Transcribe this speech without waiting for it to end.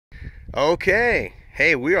Okay,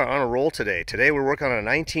 hey, we are on a roll today. Today we're working on a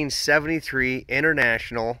 1973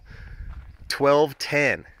 International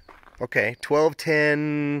 1210. Okay,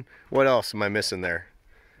 1210, what else am I missing there?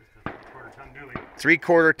 Just a quarter-ton dually.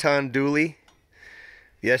 3/4 ton dually.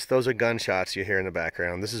 Yes, those are gunshots you hear in the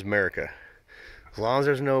background. This is America. As long as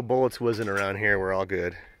there's no bullets whizzing around here, we're all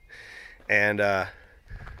good. And this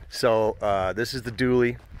is the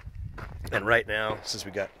dually. And right now, since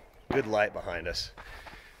we got good light behind us,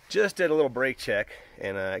 just did a little brake check,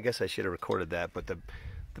 and I guess I should have recorded that, but the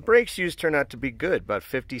brakes used turned out to be good, about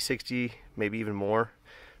 50, 60, maybe even more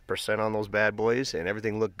 % on those bad boys, and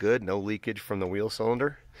everything looked good, no leakage from the wheel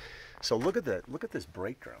cylinder. So look at this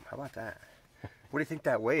brake drum. How about that? What do you think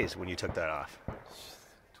that weighs when you took that off?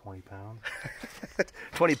 20 pounds.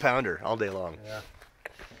 20 pounder all day long. Yeah,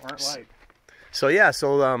 aren't light. So yeah,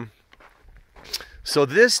 so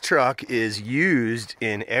this truck is used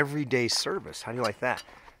in everyday service. How do you like that?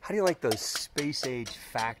 How do you like those space age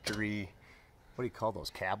factory, what do you call those,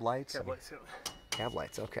 cab lights? Cab lights, yeah. Cab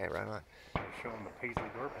lights, okay, right on. Showing the Paisley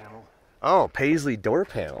door panels. Oh, Paisley door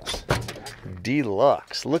panels.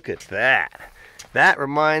 Deluxe, look at that. That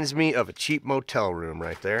reminds me of a cheap motel room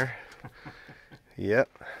right there. Yep,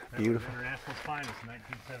 beautiful. International's finest,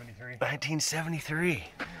 1973. 1973.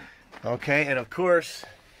 Okay, and of course,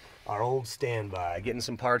 our old standby, getting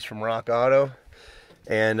some parts from Rock Auto.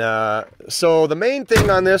 And so the main thing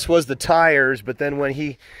on this was the tires, but then when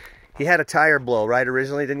he had a tire blow, right,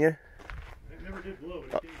 originally, didn't you? It never did blow,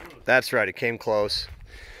 but it came close. That's right, it came close.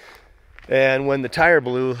 And when the tire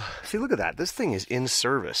blew, see, look at that. This thing is in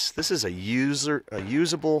service. This is a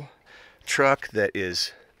usable truck that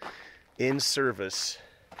is in service.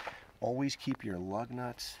 Always keep your lug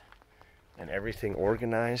nuts and everything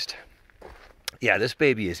organized. Yeah, this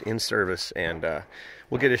baby is in service, and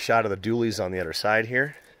we'll get a shot of the dualies on the other side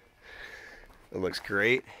here. It looks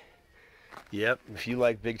great. Yep, if you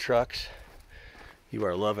like big trucks, you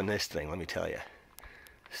are loving this thing, let me tell you.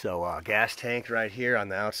 So gas tank right here on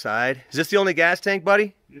the outside. Is this the only gas tank,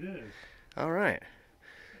 buddy? It is. All right.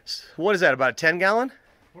 So what is that, about a 10 gallon?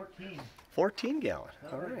 14. 14 gallon.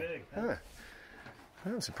 Not All very right. big. Huh.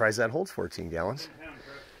 I'm surprised that holds 14 gallons. 10 pound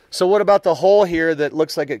truck. So what about the hole here that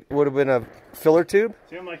looks like it would have been a filler tube?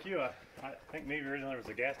 See, I'm like you. I think maybe originally there was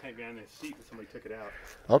a gas tank behind the seat, but somebody took it out.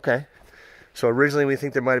 Okay. So originally we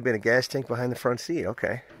think there might have been a gas tank behind the front seat.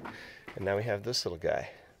 Okay. And now we have this little guy.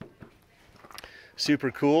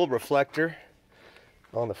 Super cool reflector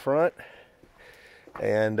on the front.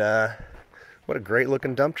 And what a great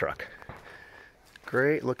looking dump truck.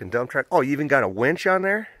 Great looking dump truck. Oh, you even got a winch on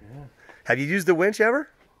there? Yeah. Have you used the winch ever?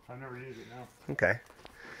 I've never used it, no. Okay.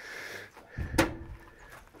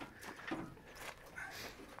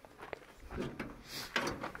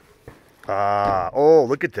 Oh,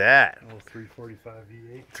 look at that. Oh, 345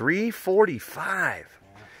 V8. 345.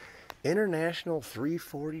 International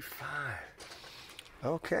 345.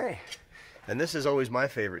 Okay. And this is always my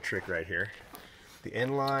favorite trick right here. The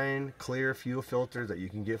inline clear fuel filter that you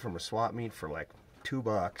can get from a swap meet for like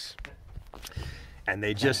 $2. And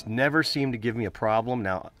they just never seem to give me a problem.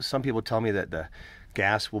 Now, some people tell me that the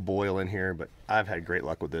gas will boil in here, but I've had great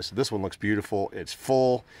luck with this. This one looks beautiful. It's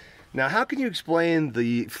full. Now, how can you explain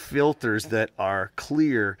the filters that are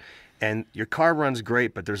clear and your car runs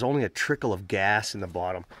great, but there's only a trickle of gas in the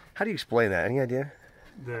bottom? How do you explain that? Any idea?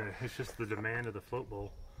 It's just the demand of the float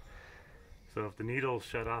bowl. So if the needle's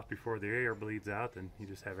shut off before the air bleeds out, then you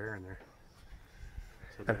just have air in there.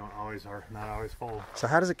 So they don't always are not always full. So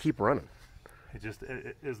how does it keep running? It just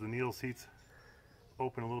as the needle seats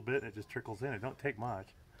open a little bit, it just trickles in. It don't take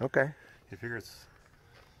much. Okay. You figure it's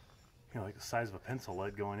like the size of a pencil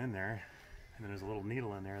lead going in there, and then there's a little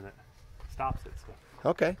needle in there that stops it. So.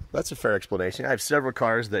 Okay, that's a fair explanation. I have several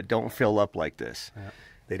cars that don't fill up like this. Yeah.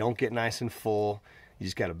 They don't get nice and full. You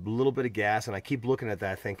just got a little bit of gas, and I keep looking at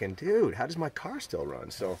that thinking, dude, how does my car still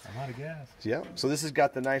run? So I'm out of gas. yeah. So this has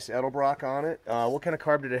got the nice Edelbrock on it. What kind of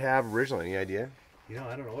carb did it have originally? Any idea?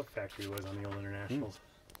 I don't know what factory it was on the old Internationals.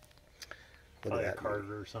 Look Probably at a that.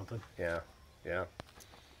 Carter or something. Yeah, yeah.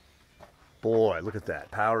 Boy, look at that.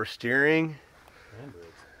 Power steering And brakes.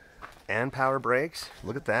 and power brakes.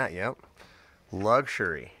 Look at that, yep.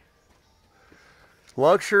 Luxury.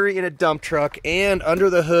 Luxury in a dump truck, and under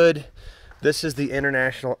the hood, this is the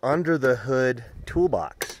International under the hood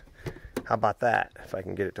toolbox. How about that? If I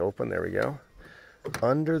can get it to open, there we go.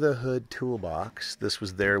 Under the hood toolbox. This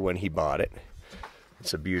was there when he bought it.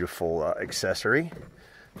 It's a beautiful accessory.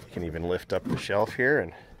 You can even lift up the shelf here,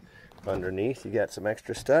 and underneath you got some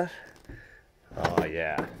extra stuff. Oh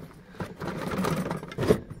yeah,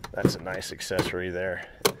 that's a nice accessory there.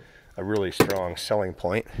 a really strong selling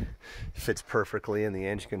point. Fits perfectly in the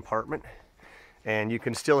engine compartment. And you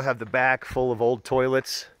can still have the back full of old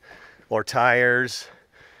toilets or tires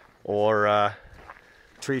or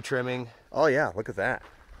tree trimming. Oh yeah, look at that.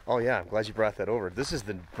 Oh yeah, I'm glad you brought that over. This is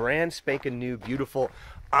the brand spanking new beautiful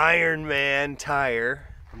Iron Man tire.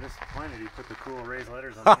 I'm disappointed you put the cool raised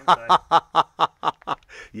letters on the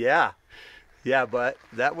inside. Yeah, but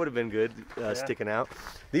that would have been good sticking out.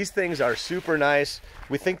 These things are super nice.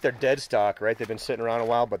 We think they're dead stock, right? They've been sitting around a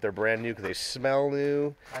while, but they're brand new because they smell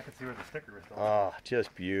new. I can see where the sticker was going. Oh,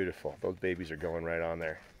 just beautiful. Those babies are going right on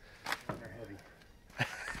there. They're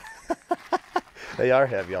heavy. They are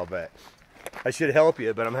heavy, I'll bet. I should help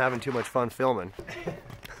you, but I'm having too much fun filming.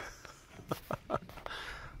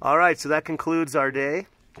 All right, so that concludes our day.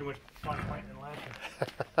 Too much fun pointing and laughing.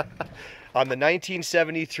 On the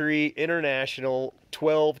 1973 International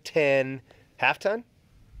 1210 half ton?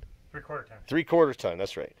 3/4 ton. 3/4 ton,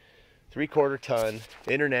 that's right. 3/4 ton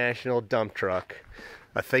International dump truck.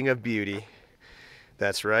 A thing of beauty.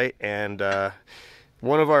 That's right. And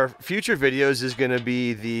one of our future videos is going to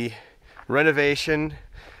be the renovation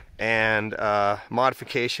and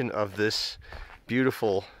modification of this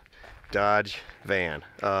beautiful Dodge van.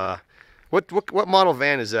 What model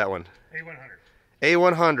van is that one? A100.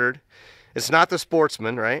 A100. It's not the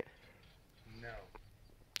Sportsman, right? No.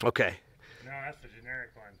 Okay. No, that's the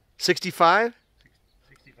generic one. 65?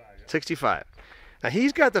 65. Yeah. 65. Now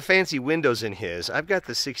he's got the fancy windows in his. I've got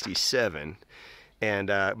the 67. And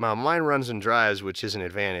mine runs and drives, which is an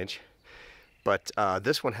advantage. But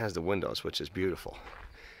this one has the windows, which is beautiful.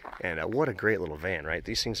 And what a great little van, right?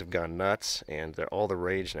 These things have gone nuts, and they're all the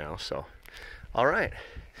rage now. So, all right.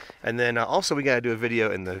 And then also we got to do a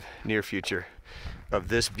video in the near future of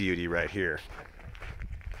this beauty right here.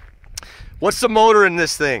 What's the motor in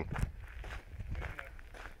this thing?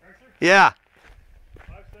 Yeah.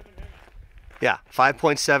 5.7 Hemi. Yeah,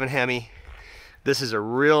 5.7 Hemi. This is a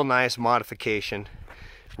real nice modification.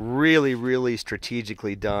 Really, really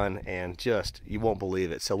strategically done, and just, you won't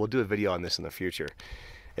believe it. So we'll do a video on this in the future.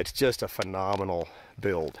 It's just a phenomenal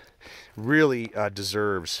build. Really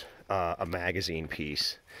deserves a magazine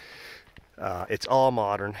piece. It's all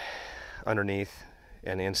modern underneath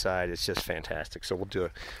and inside. It's just fantastic. So we'll do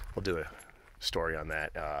a story on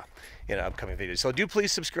that in an upcoming video. So do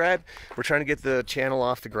please subscribe. We're trying to get the channel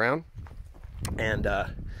off the ground, and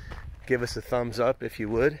give us a thumbs up if you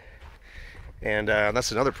would. And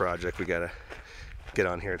that's another project we gotta get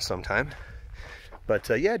on here at some time. But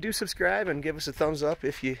yeah, do subscribe and give us a thumbs up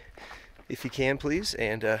if you can, please.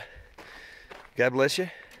 And God bless you.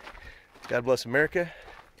 God bless America.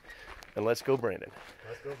 And let's go, Brandon.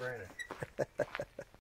 Let's go, Brandon.